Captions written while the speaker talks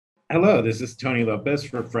Hello, this is Tony Lopez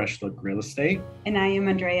for Fresh Look Real Estate. And I am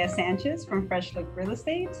Andrea Sanchez from Fresh Look Real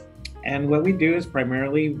Estate. And what we do is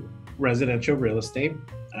primarily residential real estate.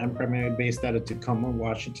 I'm primarily based out of Tacoma,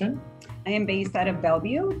 Washington. I am based out of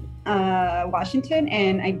Bellevue, Washington,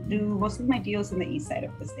 and I do most of my deals in the east side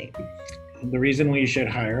of the state. The reason we should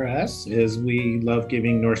hire us is we love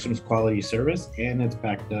giving Nordstrom's quality service, and it's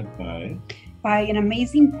backed up by an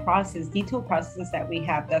amazing process, detailed processes that we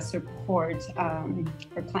have that support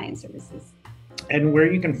for client services. And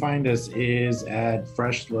where you can find us is at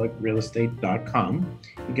freshlookrealestate.com.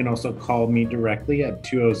 You can also call me directly at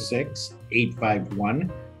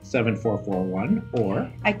 206-851-7441, or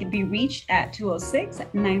I can be reached at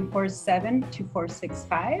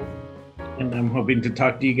 206-947-2465. And I'm hoping to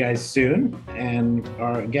talk to you guys soon. And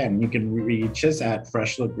again, you can reach us at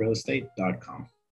freshlookrealestate.com.